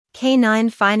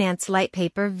K9 Finance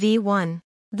Litepaper V1.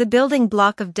 The building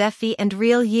block of DeFi and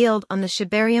real yield on the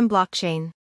Shibarium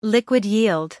blockchain. Liquid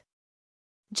yield.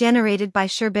 Generated by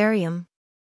Shibarium.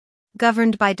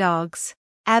 Governed by dogs.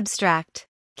 Abstract.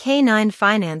 K9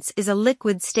 Finance is a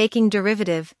liquid staking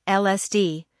derivative,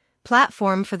 LSD,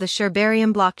 platform for the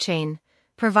Shibarium blockchain,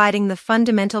 providing the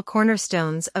fundamental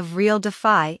cornerstones of real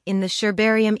DeFi in the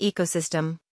Shibarium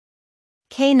ecosystem.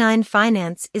 K9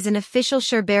 Finance is an official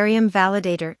Shibarium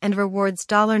validator and rewards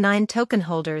 $9 token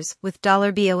holders with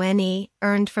 $BONE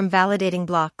earned from validating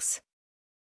blocks.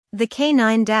 The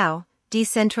K9 DAO,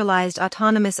 Decentralized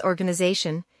Autonomous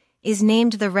Organization, is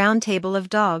named the Roundtable of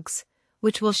Dogs,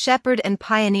 which will shepherd and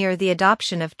pioneer the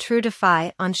adoption of true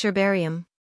DeFi on Shibarium.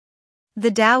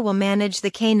 The DAO will manage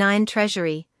the K9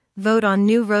 treasury, vote on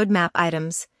new roadmap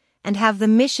items, and have the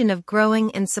mission of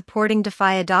growing and supporting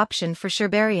DeFi adoption for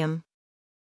Shibarium.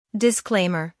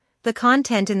 Disclaimer: the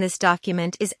content in this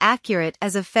document is accurate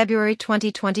as of February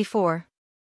 2024.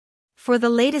 For the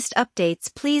latest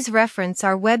updates, please reference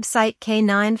our website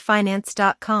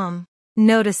k9finance.com.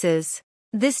 Notices: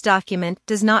 this document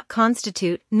does not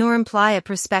constitute nor imply a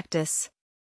prospectus.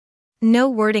 No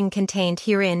wording contained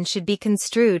herein should be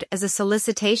construed as a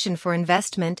solicitation for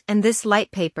investment, and this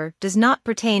Litepaper does not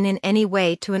pertain in any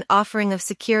way to an offering of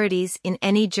securities in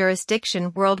any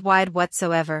jurisdiction worldwide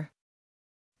whatsoever.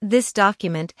 This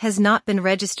document has not been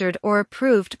registered or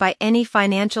approved by any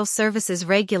financial services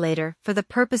regulator for the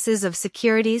purposes of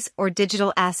securities or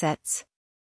digital assets.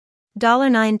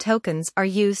 $9 tokens are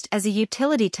used as a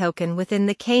utility token within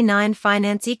the K9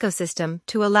 Finance ecosystem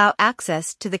to allow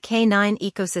access to the K9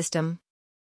 ecosystem.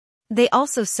 They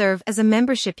also serve as a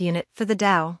membership unit for the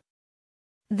DAO.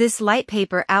 This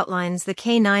Litepaper outlines the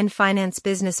K9 Finance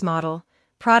business model,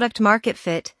 product market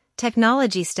fit,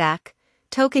 technology stack,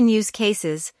 token use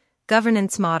cases,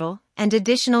 governance model, and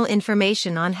additional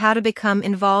information on how to become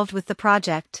involved with the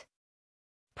project.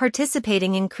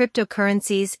 Participating in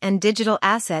cryptocurrencies and digital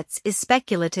assets is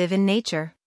speculative in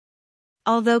nature.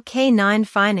 Although K9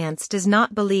 Finance does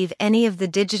not believe any of the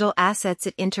digital assets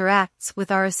it interacts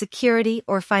with are a security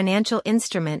or financial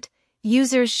instrument,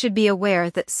 users should be aware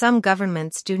that some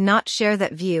governments do not share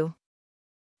that view.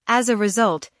 As a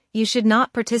result, you should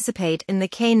not participate in the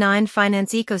K9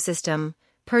 Finance ecosystem,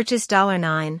 purchase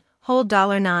 $9, hold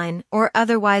 $9, or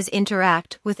otherwise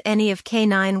interact with any of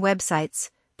K9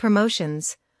 websites,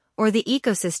 promotions, or the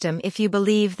ecosystem if you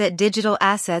believe that digital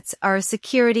assets are a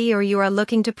security or you are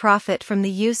looking to profit from the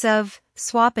use of,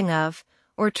 swapping of,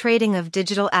 or trading of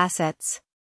digital assets.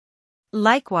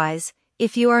 Likewise,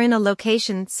 if you are in a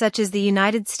location such as the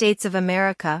United States of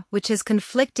America which has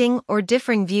conflicting or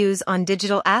differing views on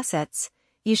digital assets,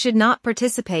 you should not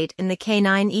participate in the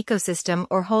K9 ecosystem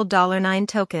or hold $9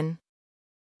 token.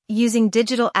 Using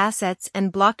digital assets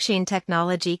and blockchain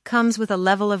technology comes with a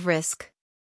level of risk.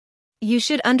 You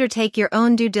should undertake your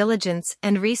own due diligence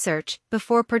and research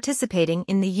before participating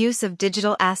in the use of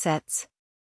digital assets.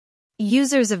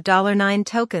 Users of $9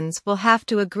 tokens will have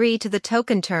to agree to the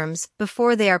token terms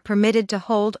before they are permitted to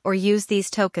hold or use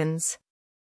these tokens.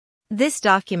 This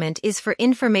document is for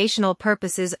informational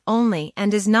purposes only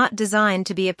and is not designed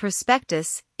to be a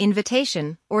prospectus,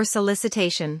 invitation, or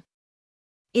solicitation.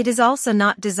 It is also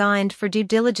not designed for due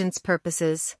diligence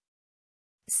purposes.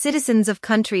 Citizens of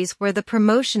countries where the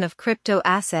promotion of crypto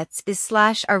assets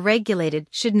is/are regulated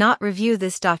should not review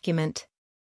this document.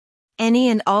 Any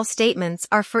and all statements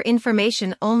are for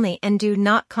information only and do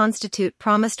not constitute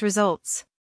promised results.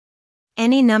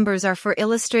 Any numbers are for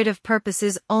illustrative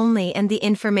purposes only, and the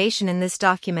information in this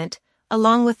document,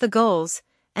 along with the goals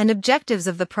and objectives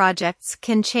of the projects,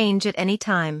 can change at any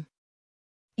time.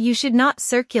 You should not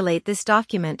circulate this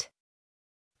document.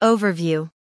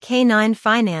 Overview: K9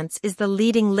 Finance is the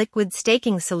leading liquid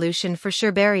staking solution for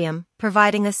Shibarium,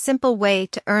 providing a simple way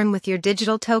to earn with your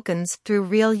digital tokens through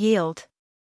real yield.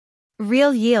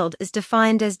 Real yield is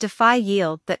defined as DeFi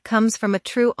yield that comes from a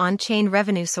true on-chain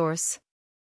revenue source.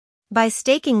 By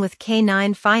staking with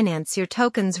K9 Finance, your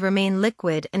tokens remain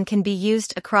liquid and can be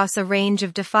used across a range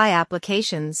of DeFi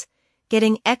applications,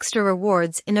 getting extra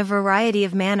rewards in a variety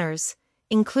of manners,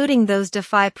 including those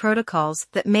DeFi protocols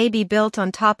that may be built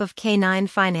on top of K9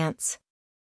 Finance.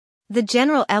 The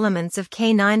general elements of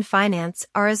K9 Finance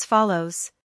are as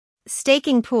follows: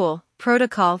 staking pool,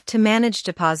 protocol to manage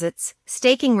deposits,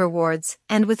 staking rewards,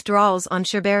 and withdrawals on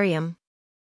Shibarium.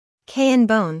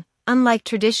 K9, unlike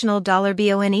traditional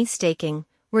 $BONE staking,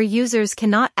 where users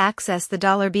cannot access the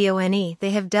 $BONE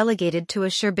they have delegated to a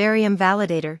Shibarium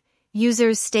validator,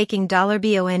 users staking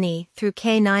 $BONE through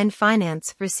K9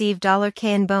 Finance receive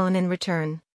 $K9 in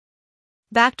return.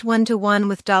 Backed 1-to-1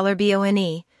 with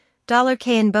 $BONE,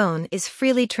 $K9 is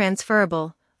freely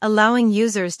transferable, allowing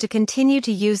users to continue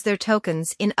to use their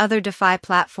tokens in other DeFi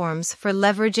platforms for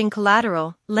leveraging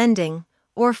collateral, lending,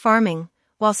 or farming,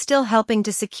 while still helping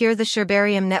to secure the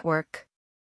Shibarium network.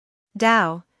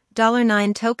 DAO,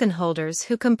 $9 token holders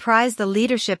who comprise the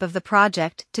leadership of the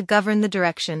project to govern the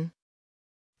direction.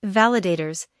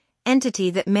 Validators, entity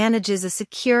that manages a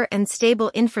secure and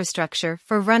stable infrastructure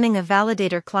for running a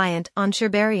validator client on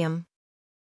Shibarium.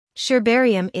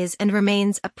 Shibarium is and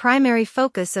remains a primary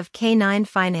focus of K9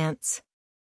 Finance.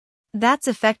 That's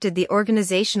affected the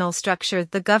organizational structure.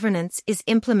 The governance is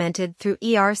implemented through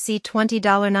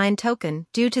ERC20 token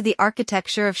due to the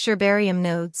architecture of Shibarium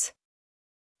nodes.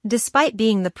 Despite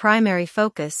being the primary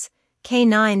focus,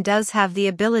 K9 does have the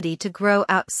ability to grow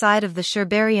outside of the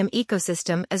Shibarium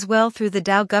ecosystem as well through the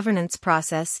DAO governance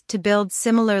process to build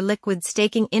similar liquid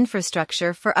staking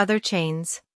infrastructure for other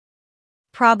chains.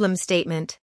 Problem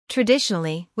statement.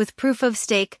 Traditionally, with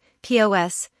proof-of-stake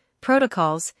 (POS)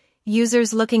 protocols,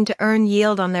 users looking to earn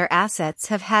yield on their assets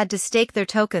have had to stake their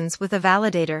tokens with a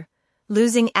validator,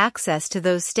 losing access to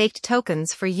those staked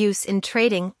tokens for use in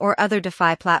trading or other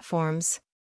DeFi platforms.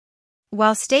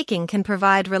 While staking can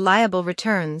provide reliable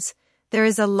returns, there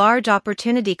is a large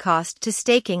opportunity cost to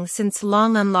staking since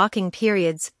long unlocking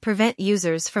periods prevent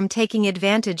users from taking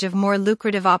advantage of more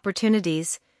lucrative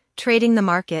opportunities, trading the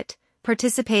market,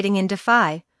 participating in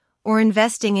DeFi, or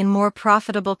investing in more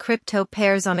profitable crypto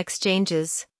pairs on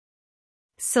exchanges.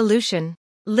 Solution: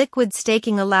 liquid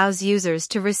staking allows users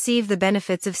to receive the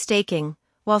benefits of staking,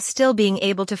 while still being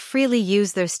able to freely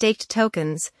use their staked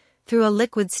tokens, through a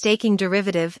liquid staking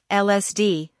derivative,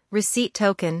 LSD, receipt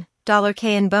token,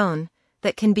 $K9,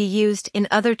 that can be used in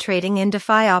other trading and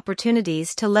DeFi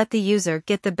opportunities to let the user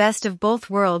get the best of both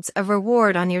worlds of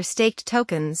reward on your staked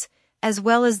tokens, as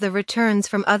well as the returns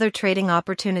from other trading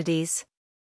opportunities.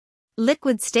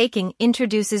 Liquid staking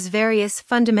introduces various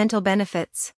fundamental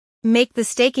benefits. Make the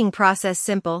staking process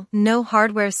simple, no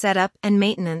hardware setup and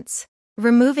maintenance.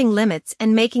 Removing limits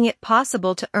and making it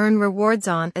possible to earn rewards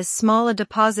on as small a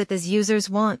deposit as users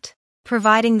want.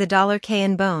 Providing the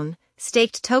K9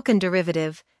 staked token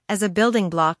derivative as a building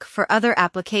block for other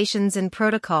applications and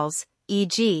protocols,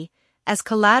 e.g., as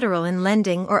collateral in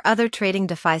lending or other trading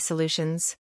DeFi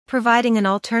solutions. Providing an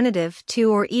alternative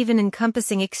to or even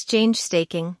encompassing exchange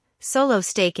staking, solo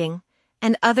staking,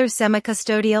 and other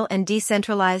semi-custodial and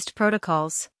decentralized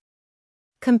protocols.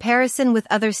 Comparison with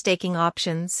other staking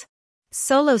options.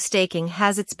 Solo staking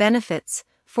has its benefits,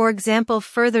 for example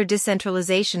further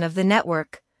decentralization of the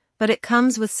network, but it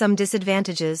comes with some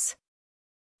disadvantages.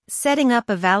 Setting up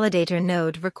a validator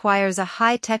node requires a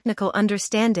high technical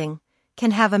understanding,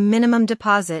 can have a minimum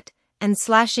deposit, and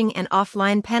slashing and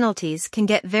offline penalties can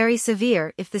get very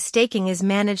severe if the staking is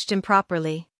managed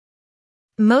improperly.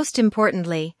 Most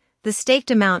importantly, the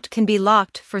staked amount can be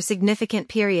locked for significant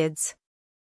periods.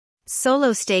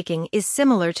 Solo staking is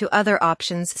similar to other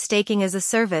options staking as a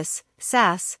service,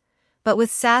 SaaS, but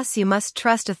with SaaS you must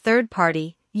trust a third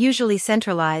party, usually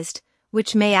centralized,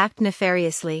 which may act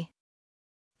nefariously.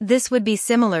 This would be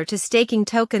similar to staking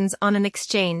tokens on an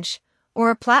exchange, or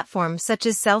a platform such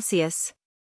as Celsius.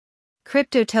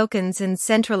 Crypto tokens and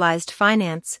centralized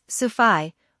finance,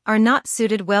 SuFi, are not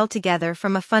suited well together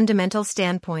from a fundamental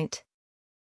standpoint.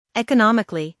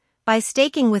 Economically, by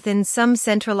staking within some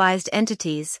centralized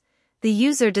entities, the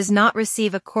user does not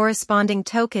receive a corresponding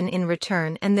token in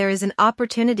return and there is an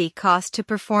opportunity cost to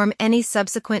perform any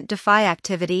subsequent DeFi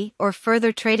activity or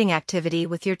further trading activity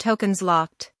with your tokens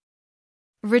locked.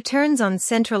 Returns on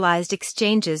centralized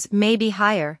exchanges may be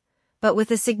higher, but with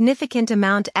a significant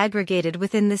amount aggregated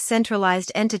within the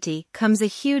centralized entity comes a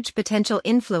huge potential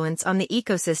influence on the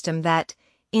ecosystem that,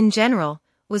 in general,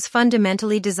 was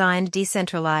fundamentally designed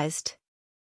decentralized.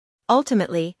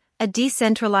 Ultimately, a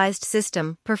decentralized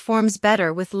system performs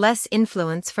better with less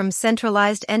influence from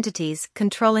centralized entities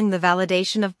controlling the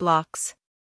validation of blocks.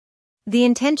 The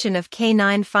intention of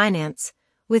K9 Finance,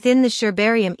 within the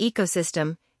Shibarium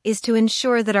ecosystem, is to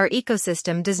ensure that our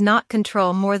ecosystem does not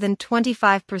control more than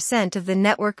 25% of the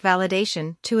network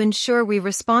validation to ensure we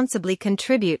responsibly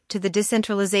contribute to the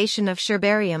decentralization of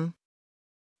Shibarium.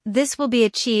 This will be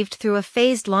achieved through a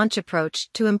phased launch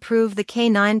approach to improve the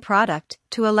K9 product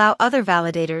to allow other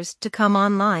validators to come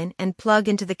online and plug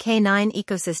into the K9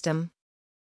 ecosystem.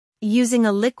 Using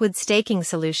a liquid staking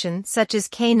solution such as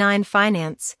K9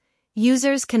 Finance,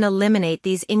 users can eliminate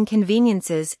these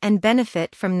inconveniences and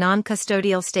benefit from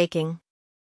non-custodial staking.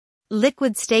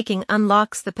 Liquid staking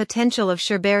unlocks the potential of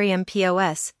Shibarium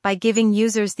POS by giving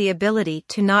users the ability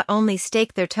to not only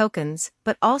stake their tokens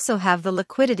but also have the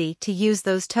liquidity to use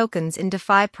those tokens in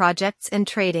DeFi projects and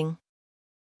trading.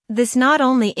 This not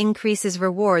only increases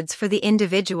rewards for the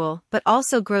individual but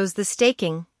also grows the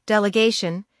staking,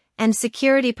 delegation, and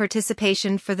security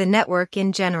participation for the network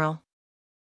in general.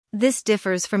 This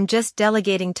differs from just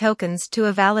delegating tokens to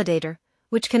a validator,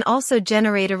 which can also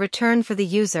generate a return for the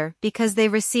user because they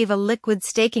receive a liquid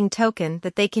staking token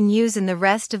that they can use in the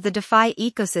rest of the DeFi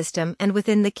ecosystem and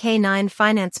within the K9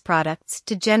 Finance products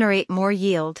to generate more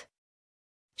yield.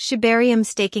 Shibarium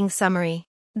Staking Summary.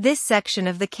 This section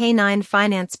of the K9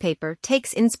 Finance paper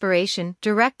takes inspiration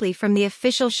directly from the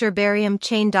official Shibarium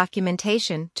chain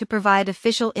documentation to provide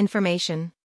official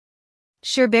information.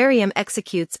 Shibarium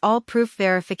executes all proof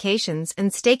verifications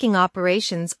and staking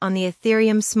operations on the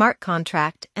Ethereum smart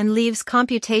contract and leaves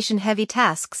computation-heavy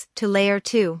tasks to Layer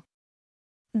 2.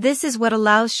 This is what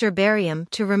allows Shibarium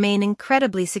to remain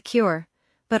incredibly secure,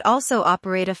 but also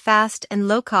operate a fast and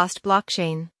low-cost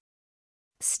blockchain.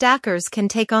 Stackers can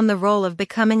take on the role of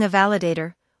becoming a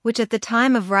validator, which at the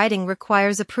time of writing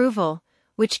requires approval,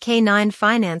 which K9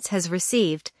 Finance has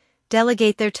received,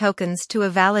 delegate their tokens to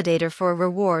a validator for a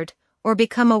reward, or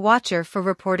become a watcher for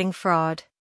reporting fraud.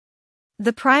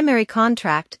 The primary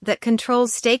contract that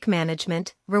controls stake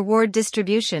management, reward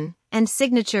distribution, and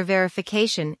signature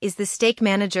verification is the Stake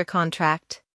Manager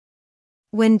contract.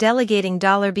 When delegating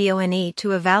 $BONE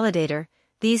to a validator,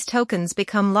 these tokens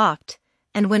become locked,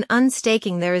 and when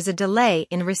unstaking there is a delay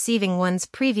in receiving one's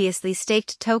previously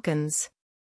staked tokens.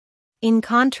 In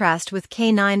contrast with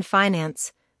K9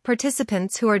 Finance,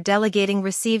 participants who are delegating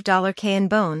receive $K in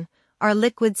BONE, our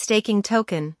liquid staking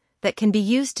token, that can be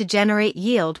used to generate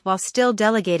yield while still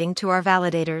delegating to our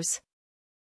validators.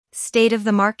 State of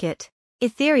the market.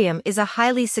 Ethereum is a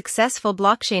highly successful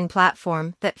blockchain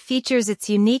platform that features its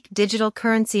unique digital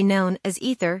currency known as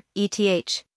Ether,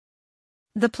 ETH.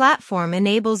 The platform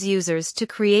enables users to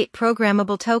create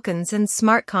programmable tokens and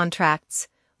smart contracts,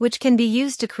 which can be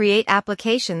used to create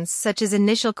applications such as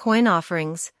initial coin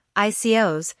offerings,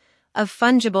 ICOs, of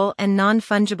fungible and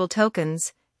non-fungible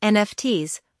tokens,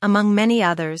 NFTs, among many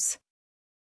others.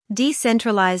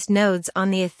 Decentralized nodes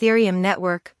on the Ethereum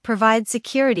network provide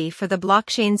security for the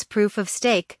blockchain's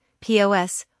proof-of-stake,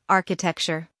 POS,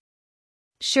 architecture.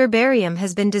 Shibarium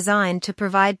has been designed to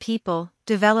provide people,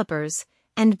 developers,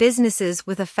 and businesses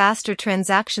with a faster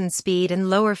transaction speed and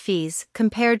lower fees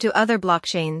compared to other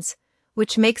blockchains,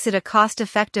 which makes it a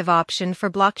cost-effective option for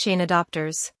blockchain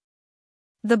adopters.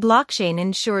 The blockchain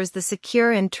ensures the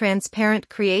secure and transparent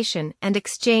creation and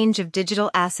exchange of digital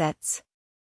assets.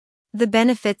 The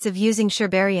benefits of using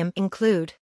Shibarium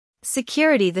include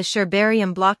security. The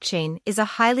Shibarium blockchain is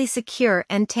a highly secure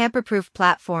and tamper-proof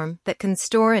platform that can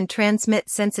store and transmit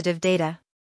sensitive data.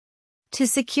 To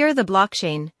secure the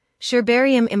blockchain,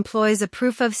 Shibarium employs a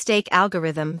proof-of-stake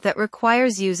algorithm that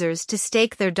requires users to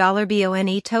stake their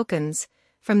 $BONE tokens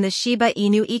from the Shiba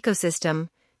Inu ecosystem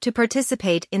to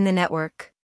participate in the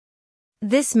network.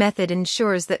 This method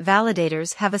ensures that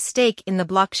validators have a stake in the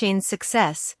blockchain's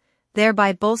success,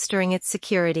 thereby bolstering its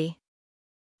security.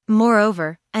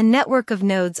 Moreover, a network of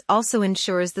nodes also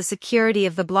ensures the security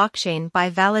of the blockchain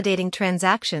by validating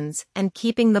transactions and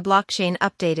keeping the blockchain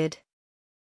updated.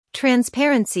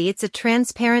 Transparency. It's a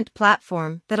transparent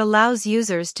platform that allows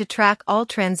users to track all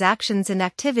transactions and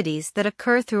activities that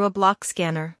occur through a block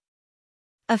scanner.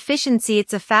 Efficiency.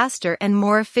 It's a faster and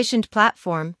more efficient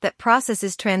platform that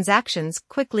processes transactions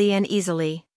quickly and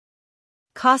easily.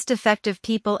 Cost-effective.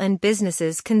 People and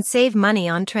businesses can save money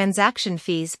on transaction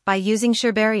fees by using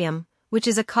Shibarium, which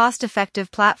is a cost-effective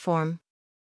platform.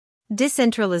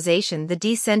 Decentralization. The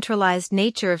decentralized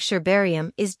nature of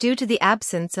Shibarium is due to the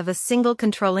absence of a single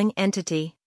controlling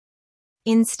entity.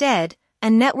 Instead, a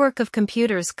network of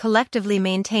computers collectively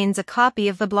maintains a copy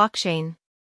of the blockchain.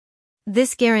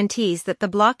 This guarantees that the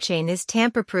blockchain is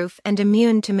tamper-proof and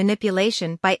immune to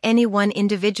manipulation by any one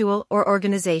individual or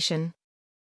organization.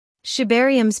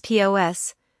 Shibarium's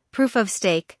POS,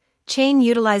 proof-of-stake, chain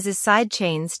utilizes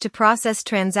sidechains to process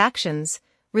transactions,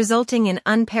 resulting in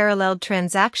unparalleled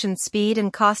transaction speed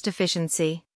and cost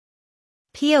efficiency.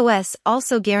 POS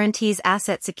also guarantees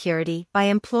asset security by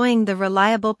employing the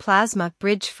reliable Plasma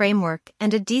Bridge framework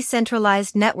and a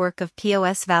decentralized network of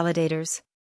POS validators.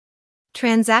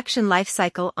 Transaction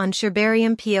lifecycle on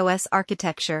Shibarium POS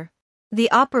architecture.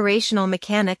 The operational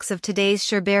mechanics of today's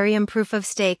Shibarium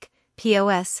proof-of-stake,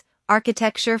 POS,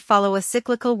 architecture follow a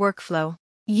cyclical workflow.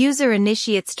 User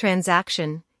initiates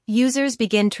transaction. Users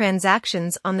begin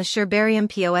transactions on the Shibarium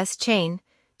POS chain,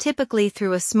 typically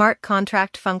through a smart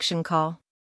contract function call.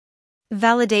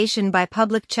 Validation by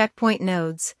public checkpoint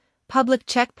nodes. Public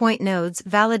checkpoint nodes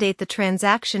validate the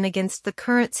transaction against the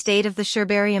current state of the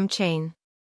Shibarium chain.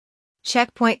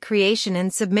 Checkpoint creation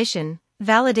and submission.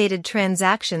 Validated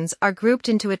transactions are grouped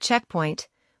into a checkpoint,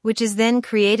 which is then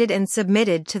created and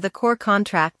submitted to the core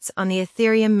contracts on the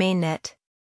Ethereum mainnet.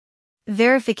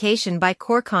 Verification by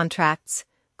core contracts.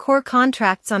 Core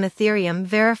contracts on Ethereum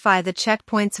verify the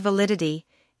checkpoint's validity,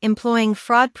 employing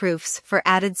fraud proofs for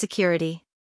added security.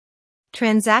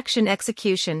 Transaction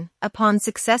execution. Upon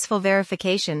successful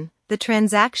verification, the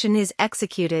transaction is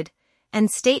executed,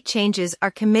 and state changes are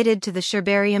committed to the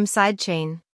Shibarium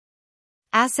sidechain.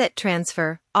 Asset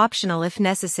transfer, optional if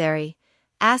necessary.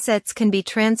 Assets can be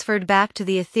transferred back to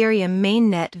the Ethereum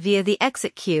mainnet via the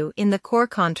exit queue in the core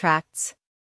contracts.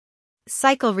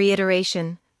 Cycle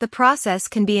reiteration. The process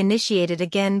can be initiated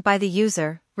again by the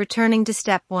user, returning to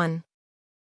step 1.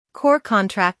 Core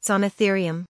contracts on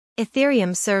Ethereum.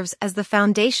 Ethereum serves as the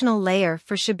foundational layer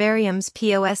for Shibarium's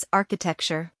POS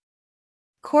architecture.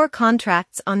 Core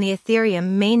contracts on the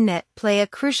Ethereum mainnet play a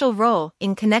crucial role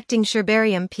in connecting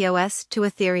Shibarium POS to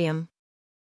Ethereum.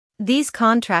 These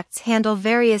contracts handle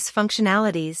various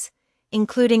functionalities,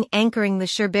 including anchoring the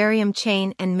Shibarium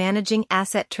chain and managing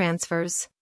asset transfers.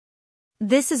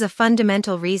 This is a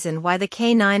fundamental reason why the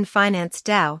K9 Finance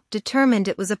DAO determined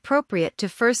it was appropriate to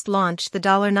first launch the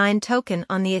 $9 token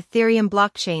on the Ethereum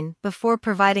blockchain before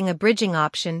providing a bridging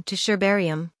option to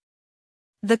Shibarium.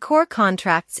 The core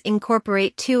contracts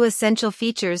incorporate two essential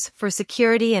features for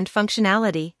security and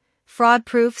functionality: fraud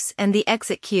proofs and the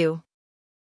exit queue.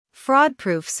 Fraud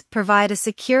proofs provide a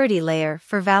security layer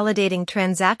for validating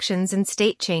transactions and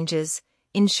state changes,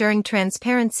 ensuring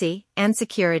transparency and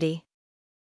security.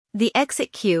 The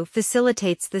exit queue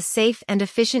facilitates the safe and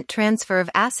efficient transfer of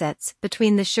assets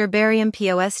between the Shibarium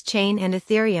POS chain and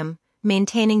Ethereum,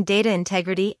 maintaining data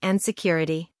integrity and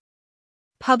security.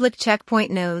 Public checkpoint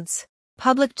nodes.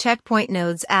 Public checkpoint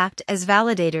nodes act as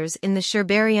validators in the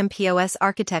Shibarium POS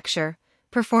architecture,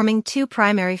 performing two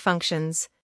primary functions.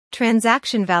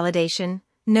 Transaction validation.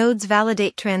 Nodes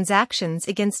validate transactions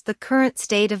against the current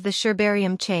state of the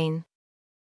Shibarium chain.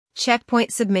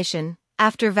 Checkpoint submission.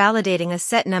 After validating a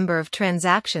set number of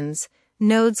transactions,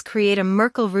 nodes create a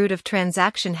Merkle root of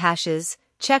transaction hashes,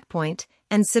 checkpoint,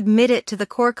 and submit it to the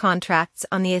core contracts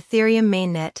on the Ethereum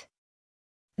mainnet.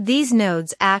 These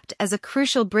nodes act as a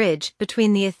crucial bridge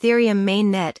between the Ethereum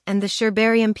mainnet and the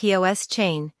Shibarium POS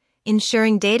chain,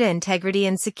 ensuring data integrity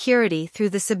and security through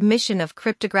the submission of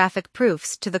cryptographic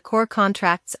proofs to the core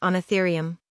contracts on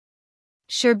Ethereum.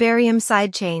 Shibarium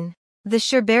sidechain. The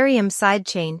Shibarium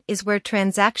sidechain is where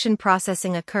transaction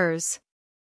processing occurs.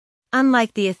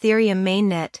 Unlike the Ethereum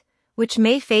mainnet, which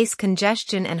may face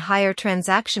congestion and higher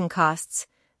transaction costs,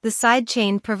 the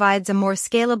sidechain provides a more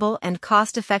scalable and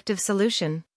cost-effective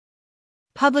solution.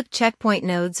 Public checkpoint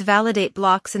nodes validate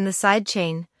blocks in the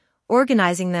sidechain,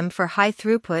 organizing them for high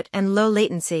throughput and low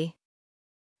latency.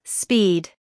 Speed.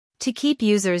 To keep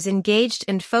users engaged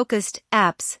and focused,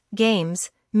 apps,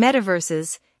 games,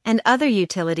 metaverses, and other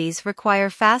utilities require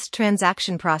fast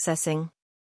transaction processing.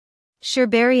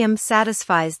 Shibarium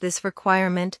satisfies this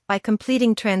requirement by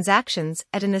completing transactions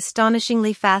at an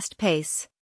astonishingly fast pace.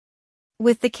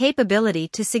 With the capability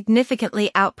to significantly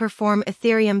outperform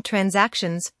Ethereum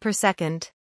transactions per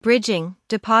second, bridging,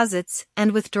 deposits,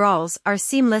 and withdrawals are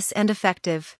seamless and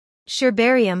effective.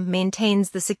 Shibarium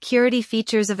maintains the security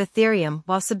features of Ethereum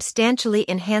while substantially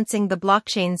enhancing the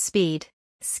blockchain's speed.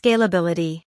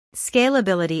 Scalability.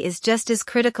 Scalability is just as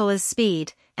critical as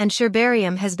speed, and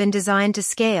Shibarium has been designed to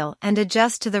scale and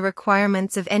adjust to the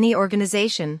requirements of any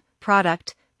organization,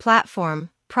 product,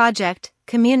 platform, project,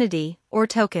 community, or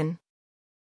token.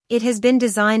 It has been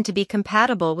designed to be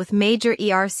compatible with major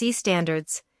ERC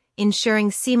standards,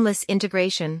 ensuring seamless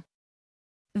integration.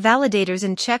 Validators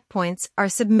and checkpoints are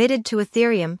submitted to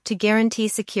Ethereum to guarantee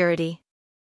security.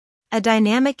 A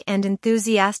dynamic and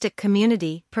enthusiastic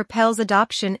community propels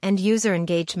adoption and user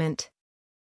engagement.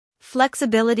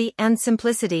 Flexibility and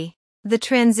simplicity. The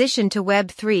transition to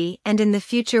Web 3 and in the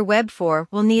future Web 4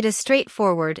 will need a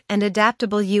straightforward and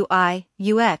adaptable UI,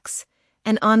 UX,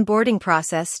 and onboarding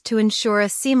process to ensure a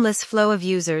seamless flow of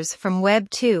users from Web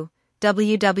 2,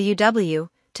 WWW,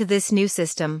 to this new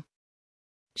system.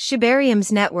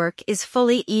 Shibarium's network is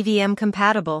fully EVM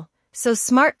compatible, so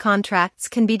smart contracts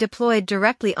can be deployed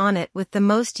directly on it with the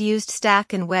most used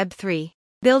stack in Web 3.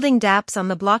 Building dApps on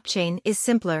the blockchain is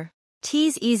simpler.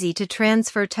 It's easy to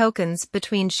transfer tokens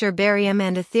between Shibarium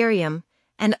and Ethereum,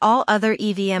 and all other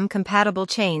EVM-compatible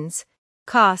chains.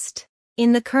 Cost.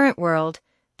 In the current world,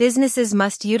 businesses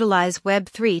must utilize Web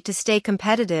 3 to stay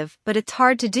competitive, but it's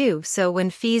hard to do so when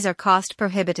fees are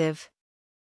cost-prohibitive.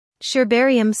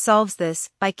 Shibarium solves this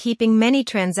by keeping many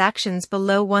transactions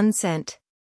below 1 cent.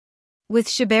 With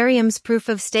Shibarium's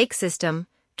proof-of-stake system,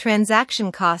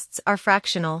 transaction costs are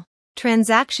fractional.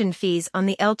 Transaction fees on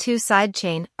the L2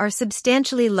 sidechain are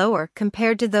substantially lower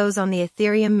compared to those on the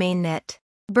Ethereum mainnet.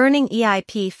 Burning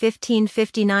EIP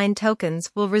 1559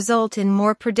 tokens will result in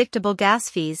more predictable gas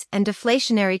fees and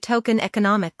deflationary token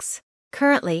economics.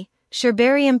 Currently,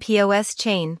 Shibarium POS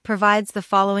chain provides the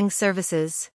following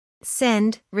services: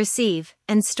 send, receive,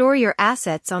 and store your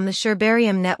assets on the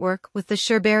Shibarium network with the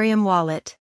Shibarium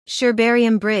wallet.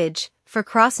 Shibarium bridge, for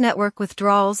cross-network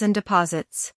withdrawals and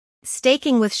deposits.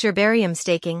 Staking with Shibarium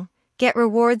staking, get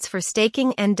rewards for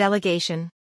staking and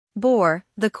delegation. BOR,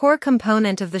 the core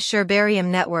component of the Shibarium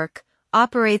network,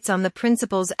 operates on the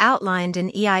principles outlined in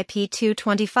EIP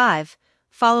 225,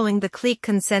 following the clique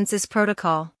consensus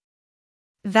protocol.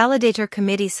 Validator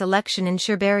committee selection in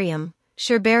Shibarium.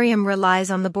 Shibarium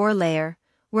relies on the BOR layer,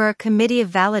 where a committee of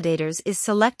validators is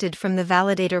selected from the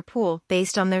validator pool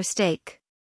based on their stake.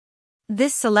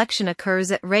 This selection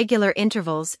occurs at regular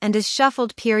intervals and is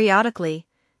shuffled periodically,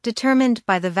 determined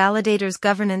by the validator's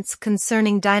governance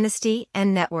concerning dynasty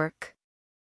and network.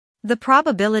 The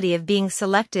probability of being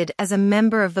selected as a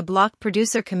member of the block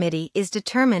producer committee is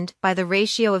determined by the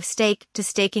ratio of stake to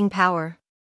staking power.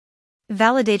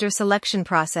 Validator selection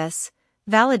process.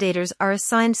 Validators are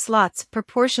assigned slots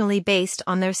proportionally based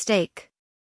on their stake.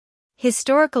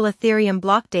 Historical Ethereum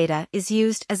block data is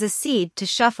used as a seed to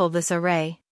shuffle this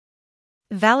array.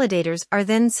 Validators are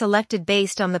then selected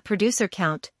based on the producer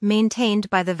count maintained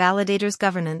by the validator's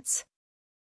governance.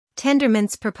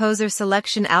 Tendermint's proposer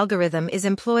selection algorithm is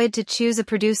employed to choose a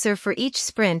producer for each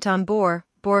sprint on BOR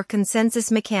consensus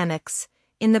mechanics.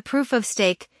 In the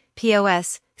proof-of-stake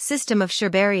 (POS) system of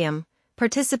Shibarium,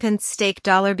 participants stake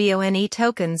 $BONE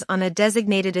tokens on a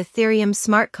designated Ethereum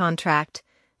smart contract,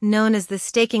 known as the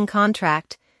staking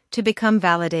contract, to become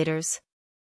validators.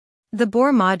 The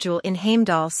BOR module in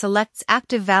Heimdall selects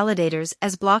active validators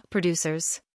as block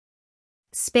producers.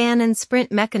 Span and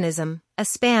sprint mechanism. A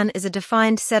span is a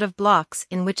defined set of blocks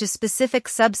in which a specific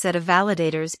subset of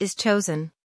validators is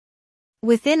chosen.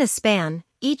 Within a span,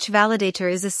 each validator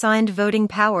is assigned voting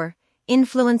power,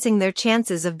 influencing their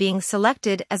chances of being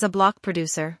selected as a block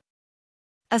producer.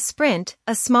 A sprint,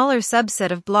 a smaller subset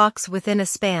of blocks within a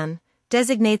span,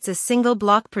 designates a single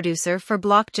block producer for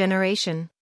block generation.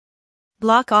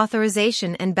 Block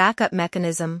authorization and backup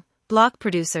mechanism. Block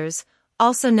producers,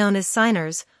 also known as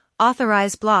signers,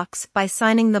 authorize blocks by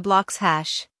signing the block's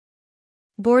hash.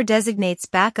 BOR designates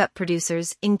backup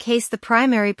producers in case the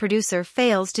primary producer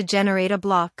fails to generate a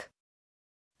block.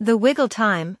 The wiggle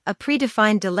time, a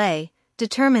predefined delay,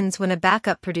 determines when a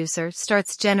backup producer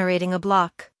starts generating a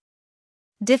block.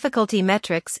 Difficulty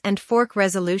metrics and fork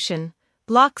resolution.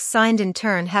 Blocks signed in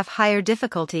turn have higher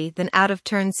difficulty than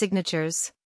out-of-turn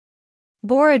signatures.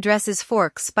 BOR addresses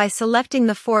forks by selecting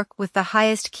the fork with the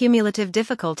highest cumulative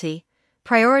difficulty,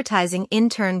 prioritizing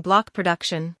in-turn block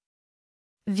production.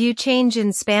 View change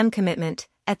in span commitment.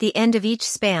 At the end of each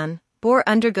span, BOR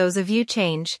undergoes a view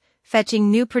change, fetching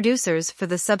new producers for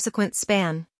the subsequent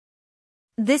span.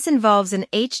 This involves an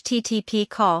HTTP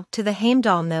call to the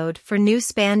Heimdall node for new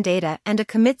span data and a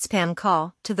commit span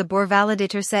call to the BOR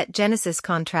validator set Genesis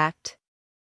contract.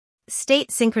 State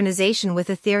synchronization with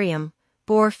Ethereum.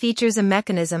 BOR features a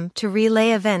mechanism to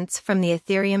relay events from the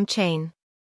Ethereum chain.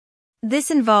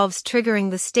 This involves triggering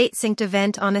the state synced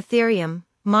event on Ethereum,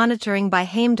 monitoring by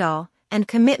Heimdall, and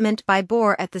commitment by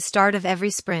BOR at the start of every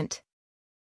sprint.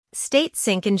 State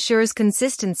sync ensures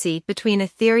consistency between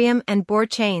Ethereum and BOR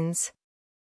chains.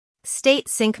 State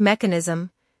sync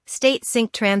mechanism. State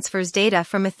sync transfers data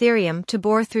from Ethereum to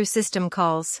BOR through system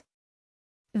calls.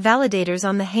 Validators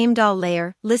on the Heimdall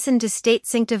layer listen to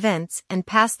state-synced events and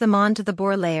pass them on to the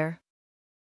BOR layer.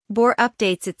 BOR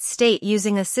updates its state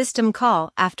using a system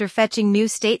call after fetching new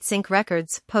state sync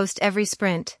records post every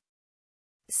sprint.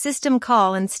 System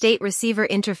call and state receiver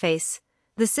interface.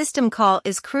 The system call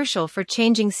is crucial for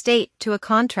changing state to a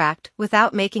contract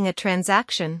without making a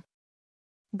transaction.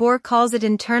 BOR calls it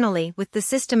internally with the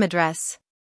system address.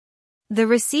 The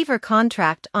receiver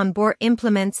contract on BOR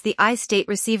implements the iState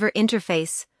receiver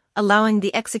interface, allowing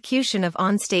the execution of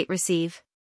on-state receive.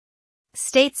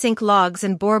 State sync logs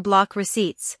and BOR block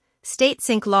receipts. State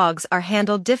sync logs are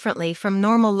handled differently from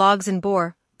normal logs in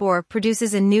BOR. BOR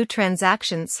produces a new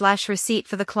transaction/receipt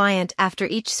for the client after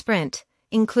each sprint,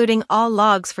 including all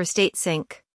logs for state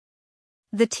sync.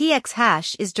 The TX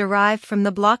hash is derived from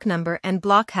the block number and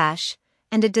block hash,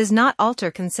 and it does not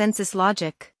alter consensus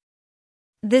logic.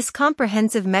 This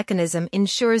comprehensive mechanism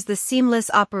ensures the seamless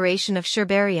operation of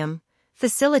Shibarium,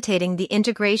 facilitating the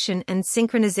integration and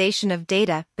synchronization of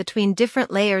data between different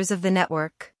layers of the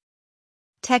network.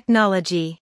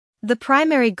 Technology. The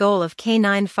primary goal of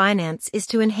K9 Finance is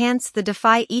to enhance the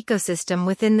DeFi ecosystem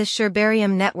within the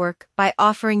Shibarium network by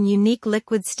offering unique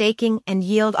liquid staking and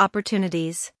yield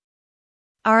opportunities.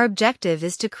 Our objective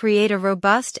is to create a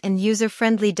robust and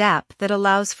user-friendly dApp that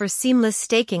allows for seamless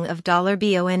staking of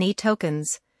 $BONE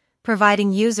tokens,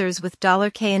 providing users with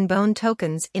 $KNBONE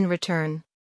tokens in return.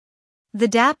 The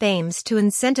dApp aims to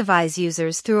incentivize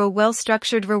users through a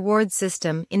well-structured reward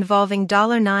system involving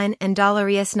 $9 and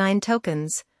 $ES9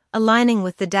 tokens, aligning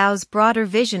with the DAO's broader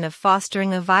vision of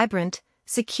fostering a vibrant,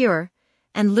 secure,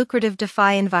 and lucrative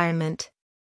DeFi environment.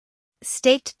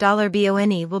 Staked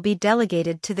 $BONE will be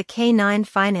delegated to the K9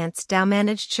 Finance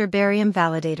DAO-managed Shibarium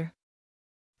validator.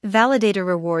 Validator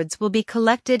rewards will be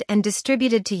collected and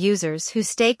distributed to users who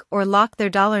stake or lock their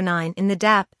 $9 in the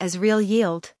dApp as real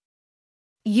yield.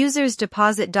 Users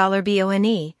deposit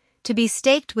 $BONE to be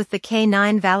staked with the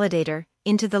K9 validator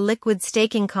into the liquid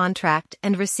staking contract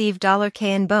and receive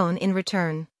 $KNBONE in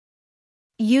return.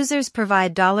 Users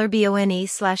provide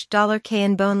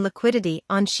 $BONE/$KNBONE liquidity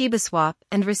on ShibaSwap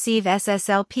and receive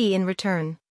SSLP in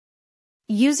return.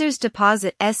 Users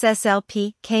deposit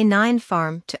SSLP K9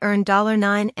 farm to earn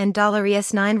 $9 and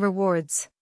 $ES9 rewards.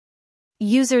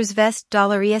 Users vest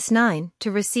 $ES9 to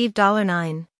receive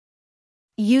 $9.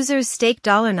 Users stake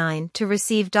 $9 to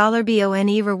receive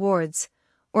 $BONE rewards,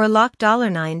 or lock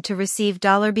 $9 to receive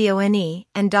 $BONE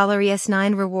and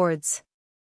 $ES9 rewards.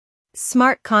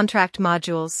 Smart Contract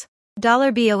Modules.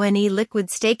 $BONE Liquid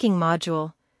Staking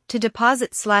Module, to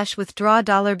deposit/withdraw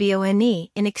 $BONE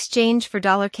in exchange for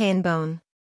 $KNBONE.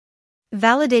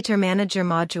 Validator Manager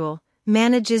Module,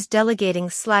 manages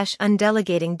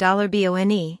delegating/undelegating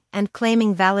 $BONE and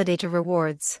claiming validator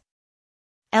rewards.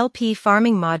 LP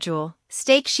Farming Module,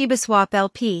 stake ShibaSwap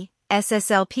LP,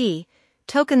 SSLP,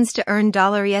 tokens to earn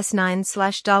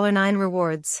 $ES9/$9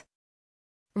 rewards.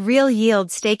 Real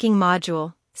Yield Staking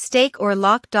Module, stake or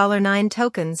lock $9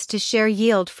 tokens to share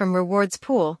yield from rewards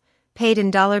pool, paid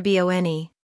in $BONE.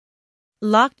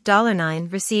 Locked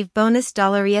 $9 receive bonus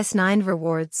 $ES9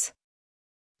 rewards.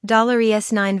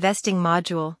 $ES9 Vesting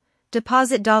Module,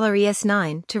 deposit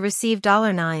 $ES9 to receive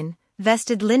 $9,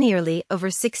 vested linearly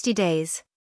over 60 days.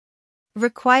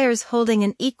 Requires holding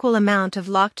an equal amount of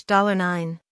locked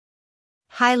 $9.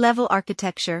 High-level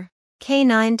architecture.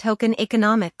 K9 Token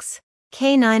Economics.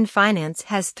 K9 Finance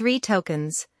has 3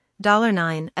 tokens,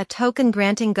 $9, a token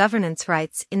granting governance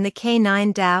rights in the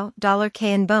K9 DAO,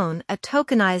 $KNBONE, a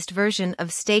tokenized version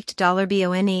of staked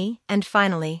 $BONE, and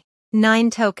finally, 9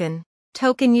 token.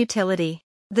 Token Utility.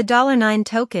 The $9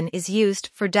 token is used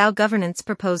for DAO governance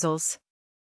proposals.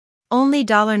 Only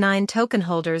 $9 token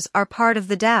holders are part of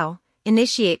the DAO,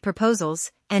 initiate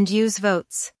proposals, and use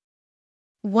votes.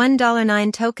 One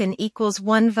 $9 token equals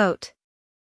 1 vote.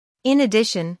 In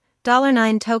addition,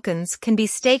 $9 tokens can be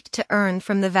staked to earn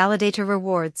from the validator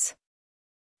rewards.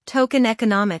 Token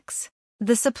Economics.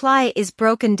 The supply is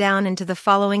broken down into the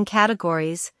following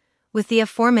categories, with the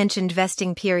aforementioned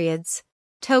vesting periods.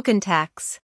 Token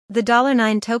Tax. The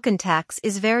 $9 token tax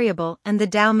is variable and the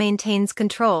DAO maintains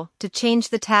control to change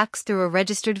the tax through a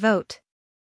registered vote.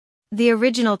 The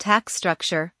original tax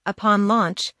structure, upon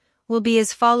launch, will be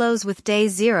as follows, with day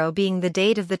 0 being the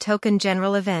date of the token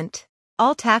general event.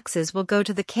 All taxes will go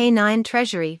to the K9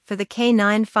 Treasury for the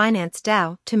K9 Finance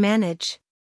DAO to manage.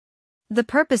 The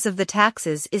purpose of the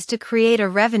taxes is to create a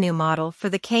revenue model for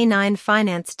the K9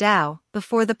 Finance DAO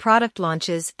before the product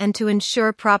launches and to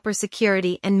ensure proper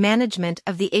security and management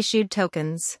of the issued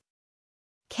tokens.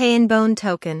 KNBONE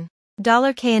Token.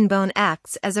 $KNBONE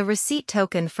acts as a receipt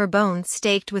token for BONE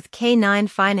staked with K9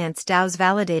 Finance DAO's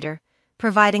validator,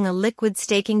 providing a liquid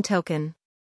staking token.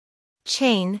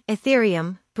 Chain,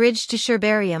 Ethereum, bridge to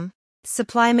Shibarium.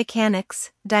 Supply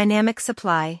mechanics, dynamic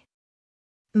supply.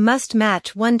 Must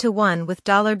match 1-to-1 with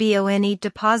 $BONE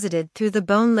deposited through the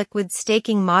BONE liquid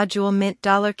staking module mint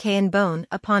 $KNBONE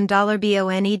upon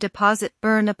 $BONE deposit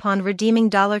burn upon redeeming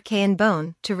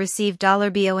 $KNBONE to receive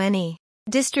 $BONE.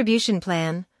 Distribution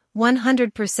plan,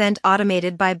 100%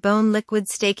 automated by BONE liquid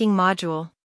staking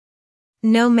module.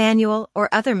 No manual or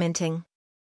other minting.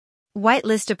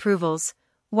 Whitelist approvals.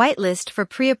 Whitelist for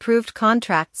pre-approved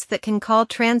contracts that can call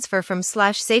transfer from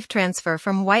 /safe transfer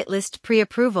from whitelist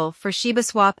pre-approval for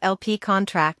ShibaSwap LP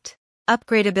contract.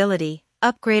 Upgradability.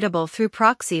 Upgradable through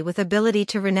proxy with ability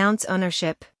to renounce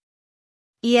ownership.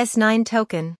 ES9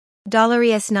 token.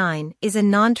 $ES9 is a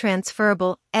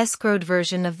non-transferable, escrowed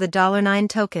version of the $9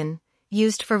 token,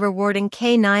 used for rewarding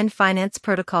K9 Finance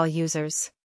Protocol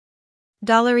users.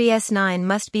 $ES9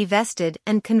 must be vested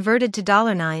and converted to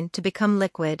 $9 to become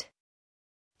liquid.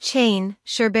 Chain,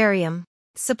 Shibarium.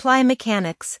 Supply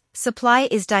mechanics. Supply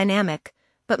is dynamic,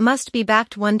 but must be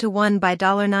backed 1-to-1 by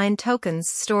 $9 tokens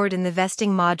stored in the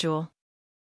vesting module.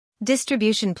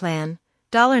 Distribution plan.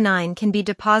 $9 can be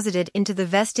deposited into the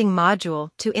vesting module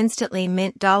to instantly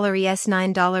mint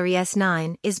 $ES9.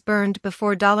 $ES9 is burned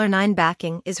before $9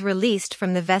 backing is released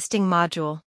from the vesting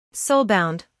module.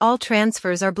 Soulbound, all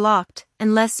transfers are blocked,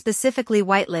 unless specifically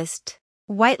whitelist.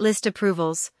 Whitelist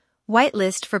approvals.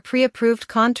 Whitelist for pre-approved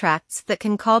contracts that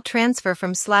can call transfer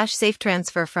from/safe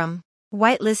transfer from.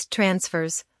 Whitelist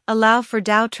transfers allow for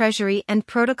DAO treasury and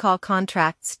protocol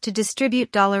contracts to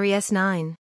distribute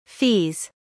 $ES9.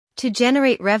 Fees. To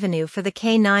generate revenue for the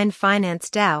K9 Finance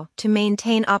DAO to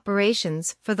maintain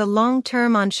operations for the long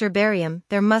term on Shibarium,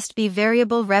 there must be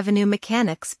variable revenue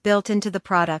mechanics built into the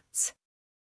products.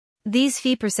 These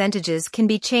fee percentages can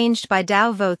be changed by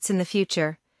DAO votes in the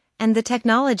future, and the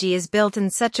technology is built in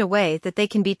such a way that they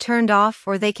can be turned off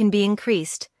or they can be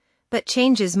increased, but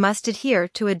changes must adhere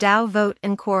to a DAO vote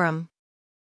and quorum.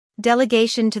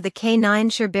 Delegation to the K9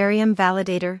 Shibarium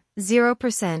Validator,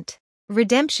 0%.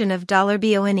 Redemption of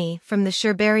 $BONE from the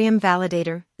Shibarium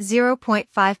Validator,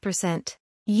 0.5%.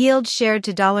 Yield shared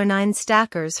to $9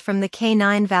 stackers from the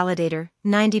K9 Validator,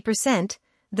 90%.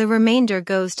 The remainder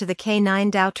goes to the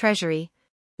K9 DAO treasury.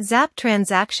 Zap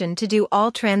transaction to do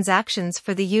all transactions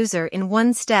for the user in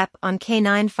one step on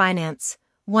K9 Finance,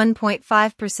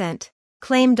 1.5%.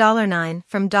 Claim $9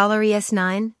 from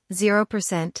 $ES9,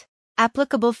 0%.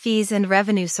 Applicable fees and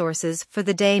revenue sources for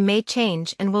the day may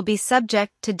change and will be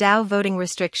subject to DAO voting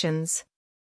restrictions.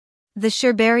 The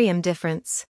Shibarium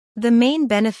difference. The main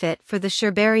benefit for the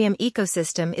Shibarium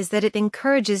ecosystem is that it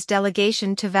encourages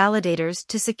delegation to validators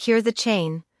to secure the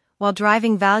chain, while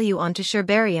driving value onto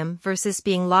Shibarium versus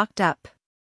being locked up.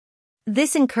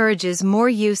 This encourages more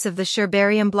use of the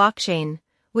Shibarium blockchain,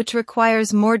 which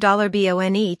requires more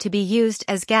 $BONE to be used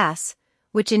as gas,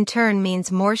 which in turn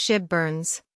means more SHIB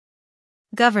burns.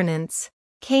 Governance.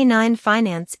 K9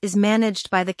 Finance is managed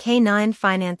by the K9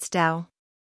 Finance DAO.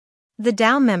 The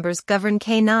DAO members govern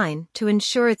K9 to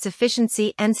ensure its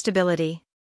efficiency and stability.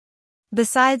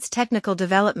 Besides technical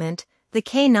development, the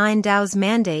K9 DAO's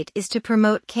mandate is to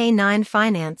promote K9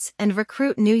 Finance and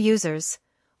recruit new users,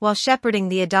 while shepherding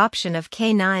the adoption of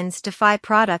K9's DeFi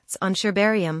products on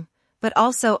Shibarium, but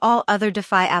also all other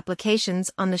DeFi applications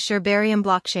on the Shibarium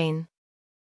blockchain.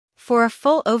 For a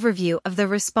full overview of the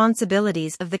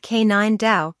responsibilities of the K9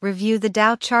 DAO, review the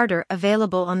DAO charter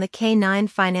available on the K9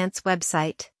 Finance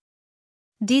website.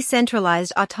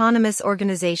 Decentralized Autonomous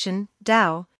Organization,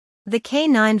 DAO. The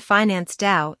K9 Finance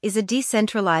DAO is a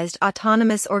decentralized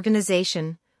autonomous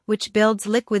organization, which builds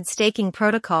liquid staking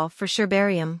protocol for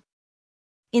Shibarium.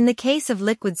 In the case of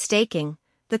liquid staking,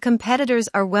 the competitors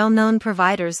are well-known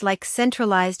providers like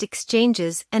centralized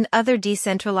exchanges and other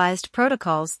decentralized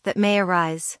protocols that may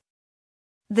arise.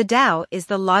 The DAO is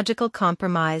the logical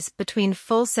compromise between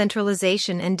full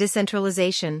centralization and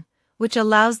decentralization, which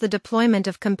allows the deployment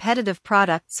of competitive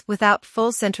products without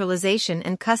full centralization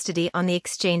and custody on the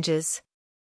exchanges.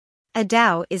 A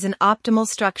DAO is an optimal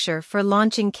structure for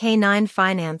launching K9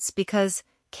 Finance because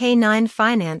K9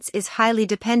 Finance is highly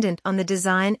dependent on the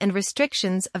design and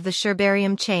restrictions of the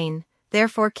Shibarium chain,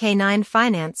 therefore K9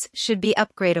 Finance should be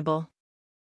upgradable.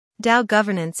 DAO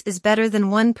governance is better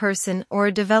than one person or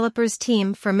a developer's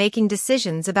team for making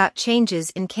decisions about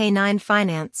changes in K9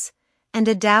 Finance, and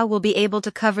a DAO will be able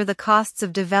to cover the costs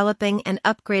of developing and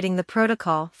upgrading the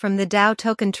protocol from the DAO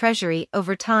token treasury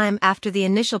over time after the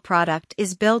initial product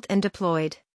is built and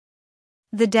deployed.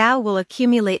 The DAO will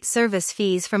accumulate service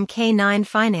fees from K9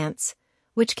 Finance,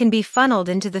 which can be funneled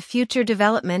into the future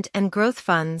development and growth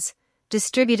funds,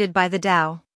 distributed by the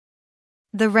DAO.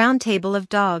 The Roundtable of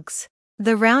Dogs.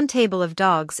 The Roundtable of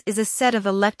Dogs is a set of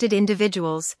elected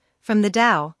individuals, from the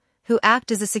DAO, who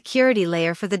act as a security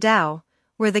layer for the DAO,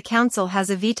 where the council has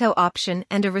a veto option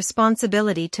and a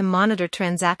responsibility to monitor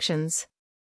transactions.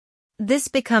 This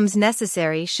becomes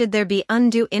necessary should there be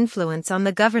undue influence on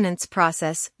the governance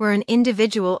process where an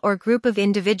individual or group of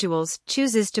individuals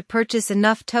chooses to purchase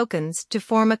enough tokens to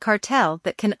form a cartel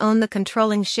that can own the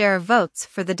controlling share of votes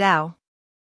for the DAO.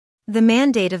 The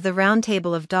mandate of the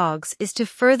Roundtable of Dogs is to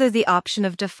further the option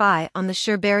of DeFi on the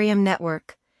Shibarium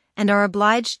network, and are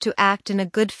obliged to act in a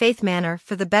good faith manner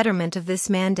for the betterment of this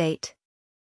mandate.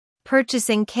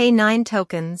 Purchasing K9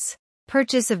 tokens.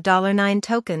 Purchase of $9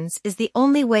 tokens is the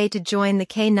only way to join the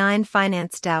K9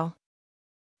 Finance DAO.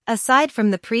 Aside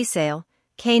from the presale,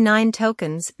 K9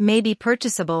 tokens may be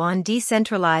purchasable on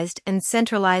decentralized and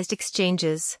centralized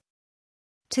exchanges.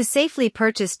 To safely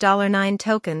purchase $9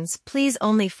 tokens, please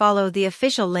only follow the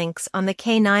official links on the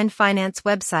K9 Finance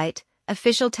website,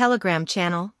 official Telegram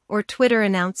channel, or Twitter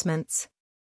announcements.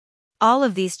 All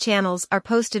of these channels are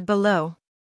posted below.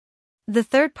 The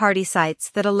third-party sites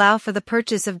that allow for the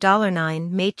purchase of $9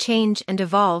 may change and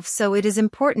evolve, so it is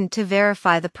important to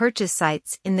verify the purchase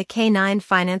sites in the K9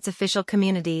 Finance official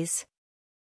communities.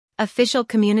 Official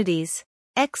communities.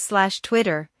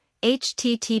 X/Twitter,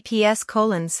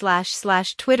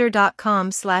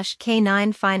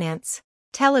 https://twitter.com/K9 Finance.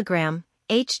 Telegram,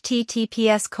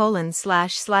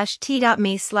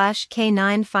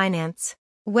 https://t.me/K9 Finance.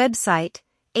 Website,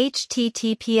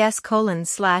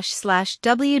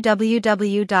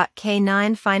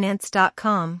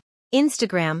 https://www.k9finance.com.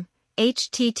 Instagram,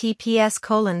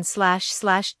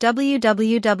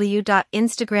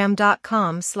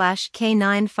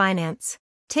 https://www.instagram.com/K9 Finance.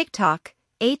 TikTok,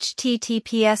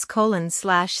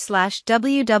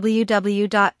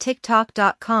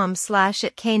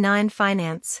 https://www.tiktok.com/@K9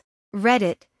 Finance.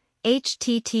 Reddit,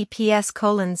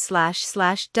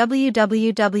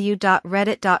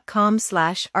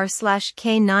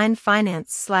 https://www.reddit.com/r/K9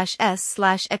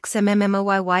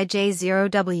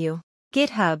 Finance/s/xmmmoyyj0w.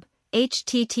 GitHub,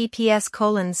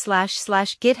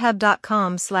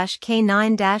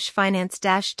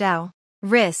 https://github.com/K9-finance-DAO.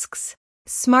 Risks.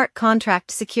 Smart contract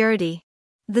security.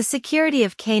 The security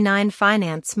of K9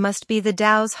 Finance must be the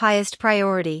DAO's highest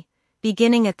priority,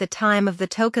 beginning at the time of the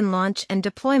token launch and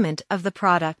deployment of the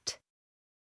product.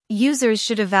 Users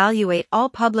should evaluate all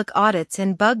public audits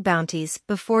and bug bounties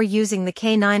before using the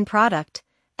K9 product,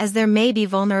 as there may be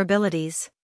vulnerabilities.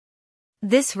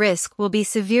 This risk will be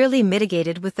severely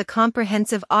mitigated with the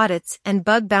comprehensive audits and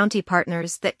bug bounty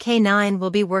partners that K9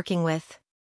 will be working with.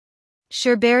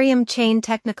 Shibarium chain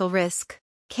technical risk.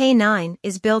 K9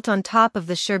 is built on top of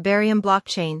the Shibarium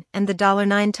blockchain, and the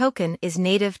 $9 token is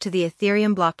native to the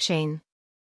Ethereum blockchain.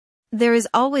 There is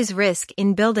always risk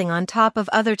in building on top of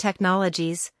other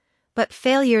technologies, but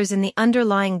failures in the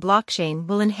underlying blockchain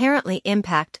will inherently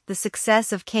impact the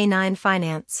success of K9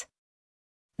 Finance.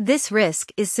 This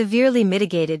risk is severely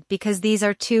mitigated because these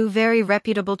are two very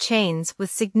reputable chains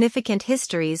with significant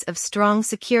histories of strong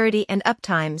security and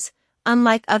uptimes,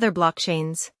 unlike other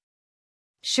blockchains.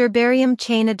 Shibarium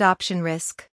chain adoption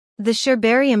risk. The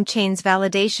Shibarium chain's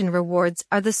validation rewards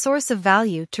are the source of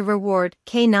value to reward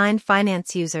K9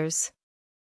 Finance users.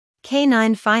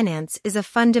 K9 Finance is a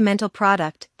fundamental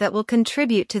product that will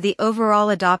contribute to the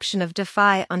overall adoption of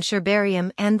DeFi on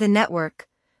Shibarium and the network,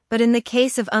 but in the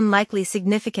case of unlikely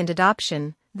significant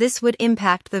adoption, this would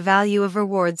impact the value of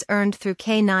rewards earned through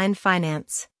K9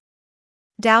 Finance.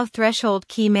 DAO threshold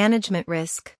key management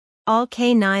risk. All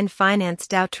K9 Finance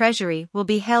DAO treasury will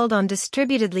be held on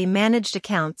distributedly managed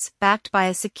accounts backed by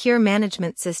a secure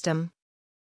management system.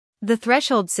 The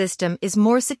threshold system is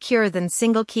more secure than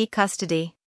single key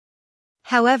custody.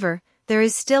 However, there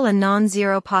is still a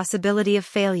non-zero possibility of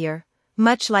failure,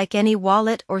 much like any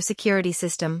wallet or security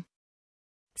system.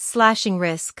 Slashing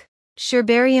risk.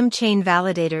 Shibarium chain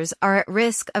validators are at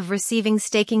risk of receiving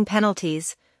staking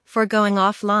penalties for going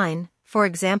offline, for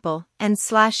example, and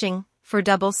slashing for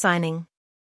double signing.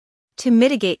 To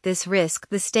mitigate this risk,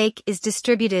 the stake is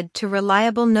distributed to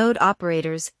reliable node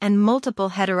operators and multiple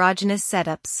heterogeneous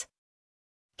setups.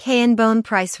 K9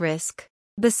 price risk.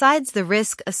 Besides the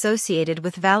risk associated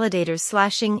with validators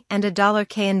slashing and a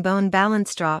 $K9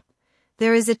 balance drop,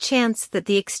 there is a chance that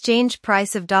the exchange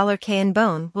price of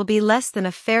 $K9 will be less than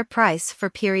a fair price for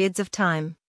periods of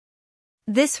time.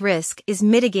 This risk is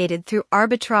mitigated through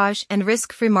arbitrage and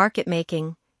risk-free market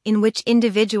making, in which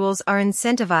individuals are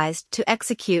incentivized to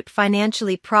execute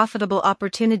financially profitable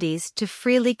opportunities to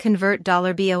freely convert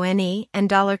 $BONE and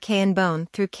K9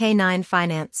 through K9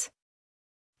 Finance.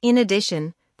 In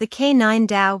addition, the K9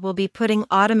 DAO will be putting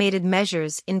automated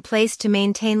measures in place to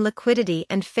maintain liquidity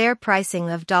and fair pricing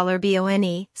of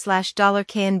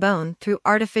 $BONE/K9 through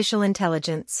artificial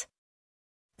intelligence.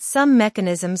 Some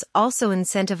mechanisms also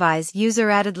incentivize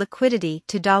user-added liquidity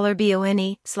to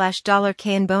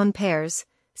 $BONE/K9 pairs,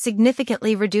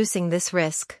 significantly reducing this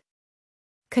risk.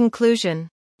 Conclusion.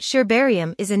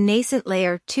 Shibarium is a nascent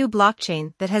Layer 2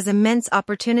 blockchain that has immense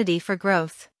opportunity for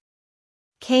growth.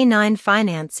 K9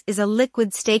 Finance is a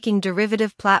liquid staking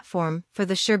derivative platform for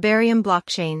the Shibarium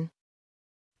blockchain.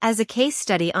 As a case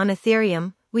study on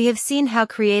Ethereum, we have seen how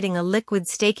creating a liquid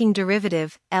staking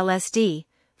derivative, LSD,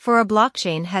 for a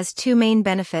blockchain has two main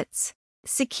benefits: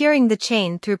 securing the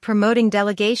chain through promoting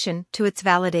delegation to its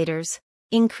validators,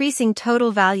 increasing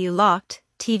total value locked,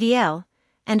 TVL,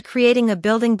 and creating a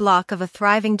building block of a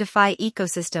thriving DeFi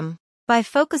ecosystem. By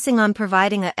focusing on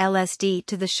providing a LSD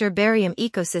to the Shibarium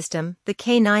ecosystem, the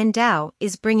K9 DAO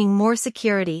is bringing more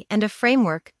security and a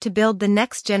framework to build the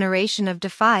next generation of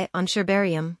DeFi on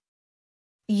Shibarium.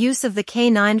 Use of the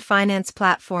K9 Finance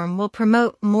platform will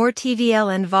promote more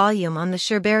TVL and volume on the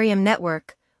Shibarium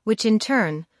network, which in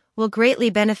turn will greatly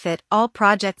benefit all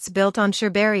projects built on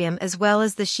Shibarium as well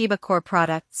as the Shiba core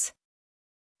products.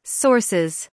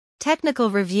 Sources: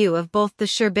 Technical review of both the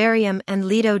Shibarium and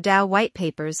Lido DAO white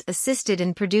papers assisted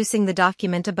in producing the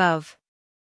document above.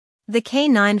 The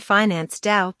K9 Finance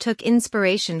DAO took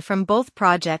inspiration from both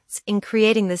projects in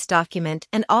creating this document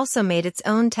and also made its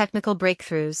own technical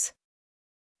breakthroughs.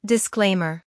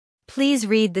 Disclaimer: Please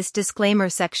read this disclaimer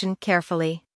section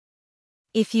carefully.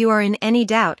 If you are in any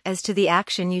doubt as to the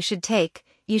action you should take,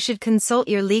 you should consult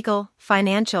your legal,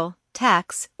 financial,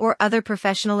 tax, or other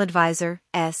professional advisor.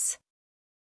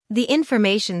 The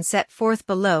information set forth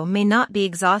below may not be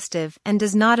exhaustive and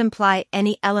does not imply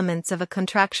any elements of a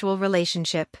contractual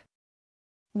relationship.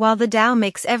 While the DAO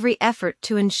makes every effort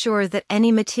to ensure that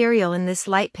any material in this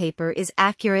light paper is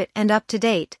accurate and up to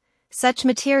date, such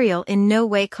material in no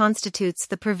way constitutes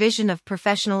the provision of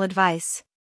professional advice.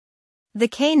 The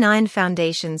K9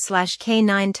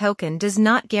 Foundation/K9 token does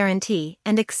not guarantee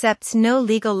and accepts no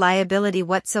legal liability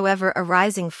whatsoever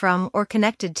arising from or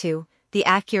connected to the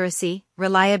accuracy,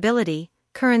 reliability,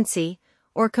 currency,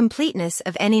 or completeness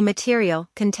of any material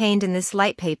contained in this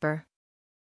light paper.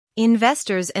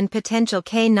 Investors and potential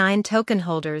K9 token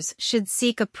holders should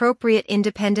seek appropriate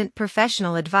independent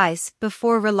professional advice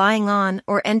before relying on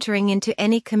or entering into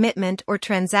any commitment or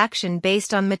transaction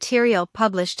based on material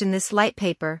published in this light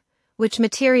paper, which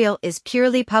material is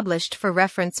purely published for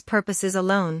reference purposes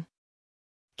alone.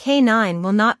 K9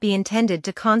 will not be intended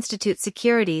to constitute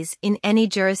securities in any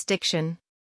jurisdiction.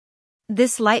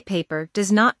 This light paper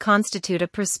does not constitute a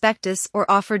prospectus or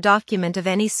offer document of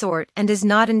any sort and is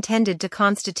not intended to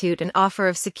constitute an offer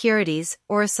of securities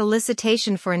or a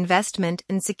solicitation for investment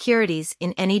in securities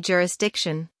in any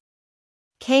jurisdiction.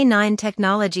 K9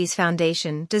 Technologies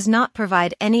Foundation does not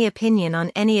provide any opinion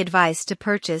on any advice to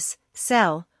purchase,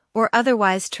 sell, or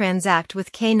otherwise transact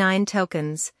with K9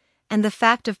 tokens, and the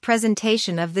fact of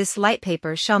presentation of this light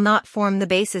paper shall not form the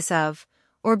basis of,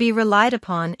 or be relied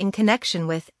upon in connection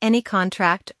with, any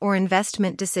contract or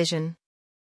investment decision.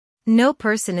 No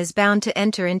person is bound to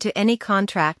enter into any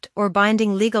contract or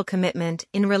binding legal commitment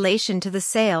in relation to the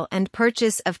sale and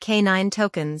purchase of K9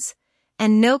 tokens,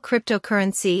 and no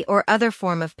cryptocurrency or other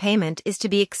form of payment is to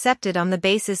be accepted on the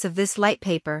basis of this light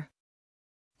paper.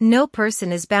 No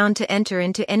person is bound to enter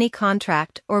into any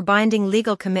contract or binding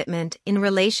legal commitment in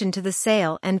relation to the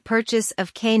sale and purchase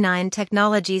of K9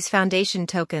 Technologies Foundation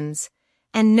tokens,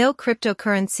 and no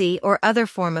cryptocurrency or other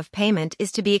form of payment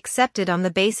is to be accepted on the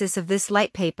basis of this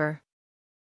light paper.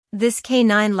 This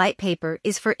K9 light paper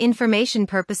is for information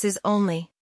purposes only.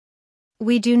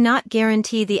 We do not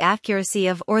guarantee the accuracy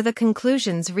of or the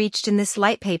conclusions reached in this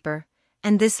light paper,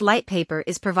 and this light paper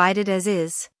is provided as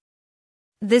is.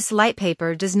 This light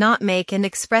paper does not make and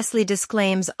expressly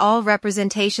disclaims all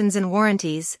representations and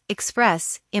warranties,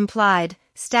 express, implied,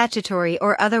 statutory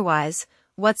or otherwise,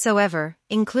 whatsoever,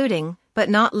 including, but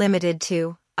not limited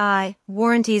to, I.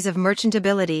 Warranties of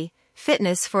merchantability,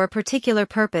 fitness for a particular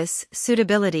purpose,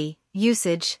 suitability,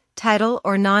 usage, title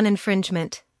or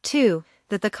non-infringement, 2.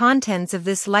 That the contents of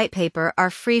this light paper are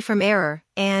free from error,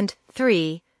 and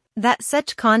 3. That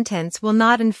such contents will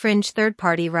not infringe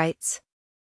third-party rights.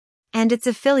 And its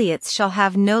affiliates shall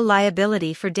have no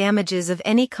liability for damages of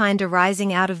any kind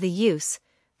arising out of the use,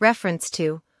 reference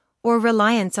to, or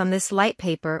reliance on this light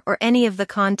paper or any of the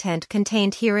content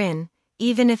contained herein,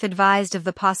 even if advised of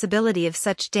the possibility of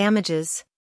such damages.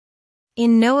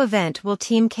 In no event will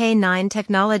Team K9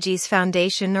 Technologies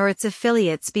Foundation or its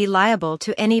affiliates be liable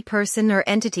to any person or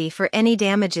entity for any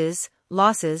damages,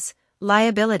 losses,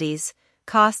 liabilities,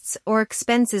 costs or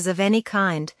expenses of any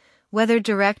kind, whether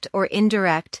direct or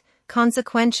indirect,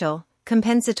 consequential,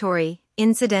 compensatory,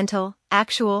 incidental,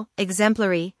 actual,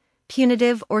 exemplary,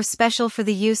 punitive or special for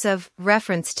the use of,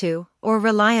 reference to, or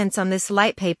reliance on this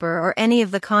light paper or any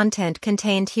of the content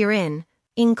contained herein,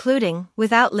 including,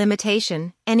 without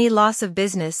limitation, any loss of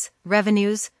business,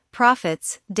 revenues,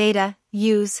 profits, data,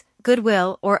 use,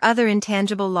 goodwill or other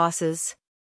intangible losses.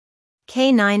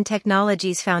 K9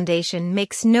 Technologies Foundation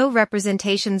makes no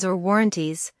representations or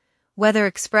warranties, whether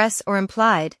express or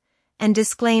implied, and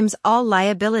disclaims all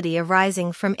liability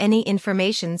arising from any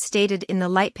information stated in the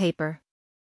light paper.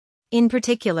 In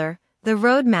particular, the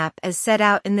roadmap as set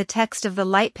out in the text of the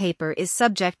light paper is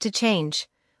subject to change,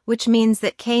 which means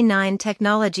that K9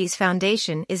 Technologies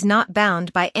Foundation is not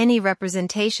bound by any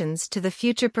representations to the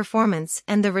future performance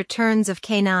and the returns of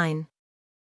K9.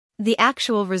 The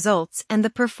actual results and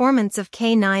the performance of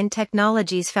K9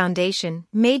 Technologies Foundation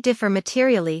may differ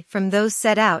materially from those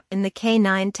set out in the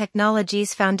K9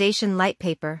 Technologies Foundation light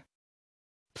paper.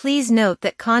 Please note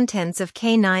that contents of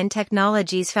K9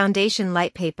 Technologies Foundation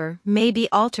Litepaper may be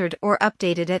altered or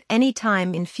updated at any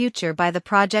time in future by the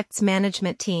project's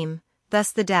management team,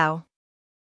 thus the DAO.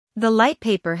 The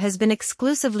Litepaper has been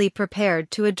exclusively prepared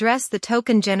to address the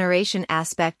token generation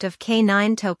aspect of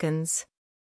K9 tokens.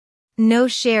 No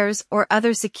shares or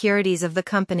other securities of the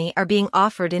company are being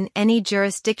offered in any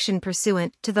jurisdiction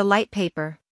pursuant to the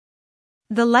Litepaper.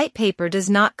 The Litepaper does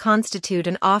not constitute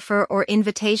an offer or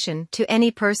invitation to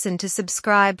any person to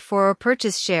subscribe for or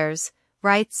purchase shares,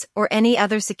 rights, or any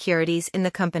other securities in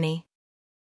the company.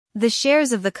 The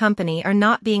shares of the company are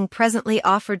not being presently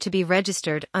offered to be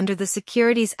registered under the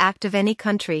Securities Act of any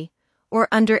country, or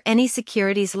under any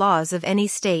securities laws of any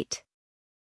state.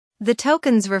 The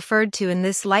tokens referred to in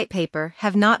this Litepaper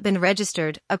have not been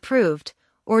registered, approved,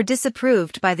 or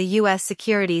disapproved by the U.S.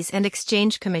 Securities and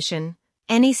Exchange Commission,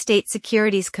 any state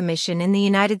securities commission in the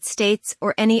United States,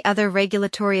 or any other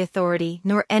regulatory authority,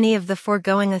 nor any of the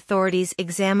foregoing authorities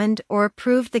examined or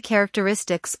approved the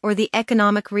characteristics or the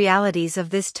economic realities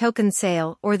of this token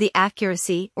sale or the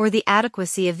accuracy or the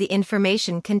adequacy of the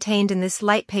information contained in this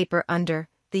Litepaper under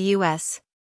the U.S.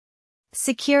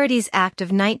 Securities Act of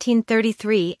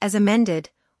 1933 as amended,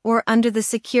 or under the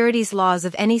securities laws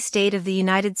of any state of the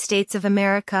United States of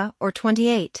America or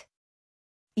 28.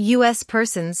 U.S.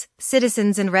 persons,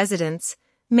 citizens and residents,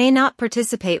 may not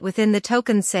participate within the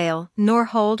token sale nor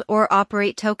hold or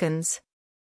operate tokens.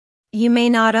 You may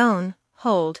not own,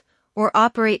 hold, or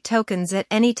operate tokens at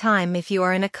any time if you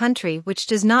are in a country which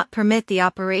does not permit the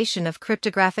operation of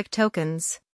cryptographic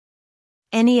tokens.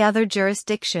 Any other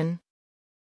jurisdiction.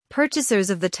 Purchasers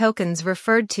of the tokens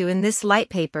referred to in this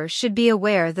Litepaper should be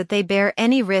aware that they bear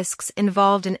any risks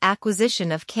involved in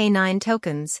acquisition of K9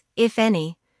 tokens, if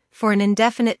any, for an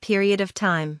indefinite period of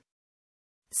time.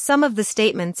 Some of the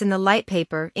statements in the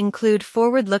Litepaper include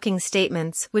forward-looking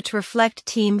statements which reflect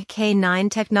Team K9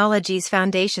 Technologies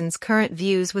Foundation's current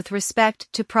views with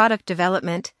respect to product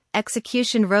development,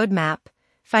 execution roadmap,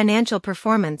 financial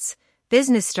performance,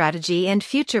 business strategy and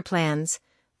future plans,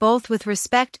 both with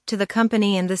respect to the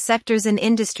company and the sectors and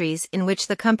industries in which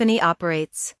the company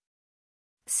operates.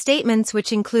 Statements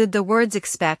which include the words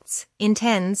expects,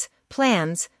 intends,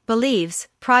 plans, believes,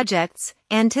 projects,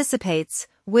 anticipates,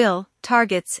 will,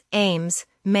 targets, aims,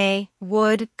 may,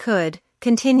 would, could,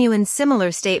 continue and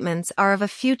similar statements are of a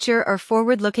future or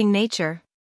forward-looking nature.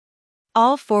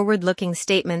 All forward-looking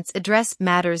statements address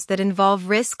matters that involve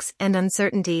risks and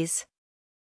uncertainties.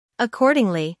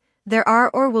 Accordingly, there are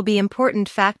or will be important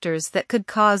factors that could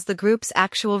cause the group's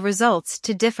actual results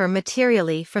to differ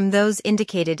materially from those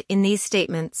indicated in these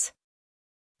statements.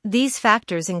 These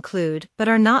factors include, but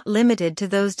are not limited to,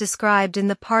 those described in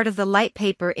the part of the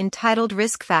Litepaper entitled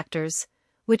Risk Factors,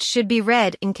 which should be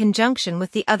read in conjunction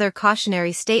with the other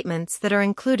cautionary statements that are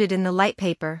included in the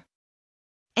Litepaper.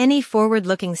 Any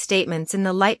forward-looking statements in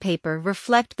the Litepaper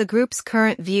reflect the group's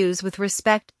current views with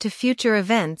respect to future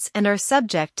events and are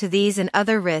subject to these and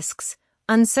other risks,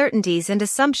 uncertainties and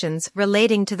assumptions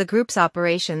relating to the group's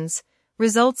operations,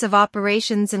 results of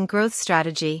operations and growth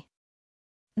strategy.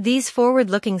 These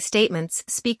forward-looking statements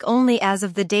speak only as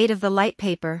of the date of the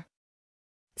Litepaper.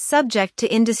 Subject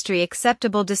to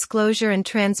industry-acceptable disclosure and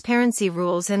transparency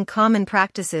rules and common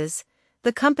practices,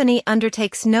 the company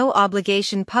undertakes no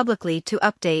obligation publicly to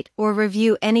update or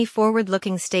review any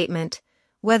forward-looking statement,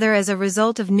 whether as a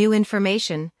result of new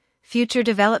information, future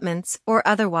developments, or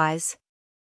otherwise.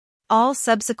 All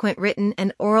subsequent written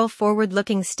and oral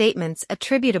forward-looking statements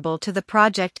attributable to the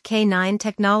project K9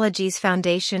 Technologies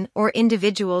Foundation or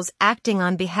individuals acting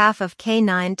on behalf of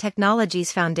K9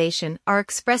 Technologies Foundation are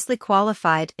expressly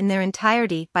qualified in their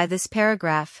entirety by this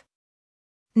paragraph.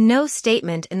 No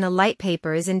statement in the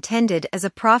Litepaper is intended as a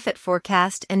profit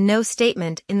forecast, and no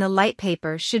statement in the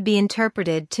Litepaper should be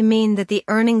interpreted to mean that the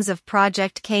earnings of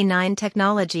Project K9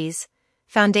 Technologies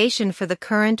Foundation for the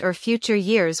current or future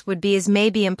years would be as may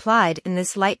be implied in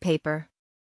this Litepaper.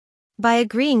 By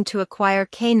agreeing to acquire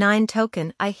K9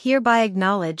 token, I hereby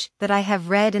acknowledge that I have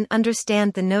read and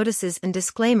understand the notices and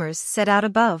disclaimers set out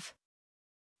above.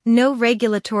 No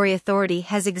regulatory authority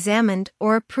has examined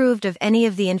or approved of any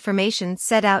of the information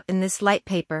set out in this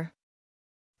Litepaper.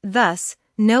 Thus,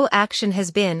 no action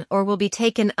has been or will be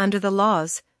taken under the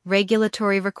laws,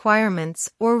 regulatory requirements,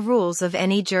 or rules of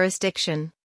any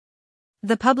jurisdiction.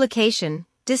 The publication,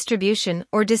 distribution,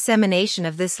 or dissemination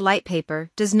of this Litepaper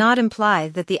does not imply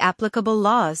that the applicable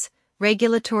laws,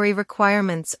 regulatory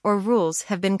requirements, or rules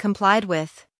have been complied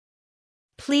with.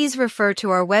 Please refer to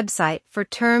our website for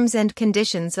terms and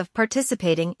conditions of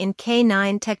participating in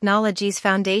K9 Technologies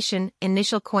Foundation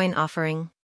initial coin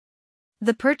offering.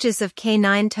 The purchase of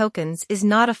K9 tokens is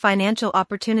not a financial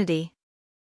opportunity.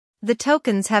 The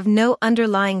tokens have no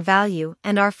underlying value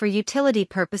and are for utility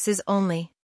purposes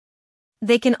only.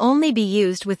 They can only be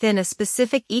used within a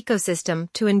specific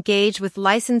ecosystem to engage with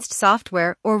licensed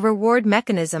software or reward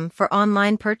mechanism for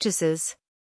online purchases.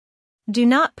 Do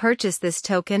not purchase this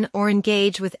token or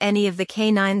engage with any of the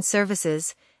K9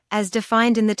 services, as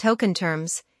defined in the token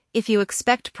terms, if you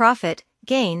expect profit,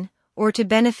 gain, or to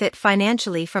benefit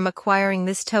financially from acquiring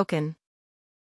this token.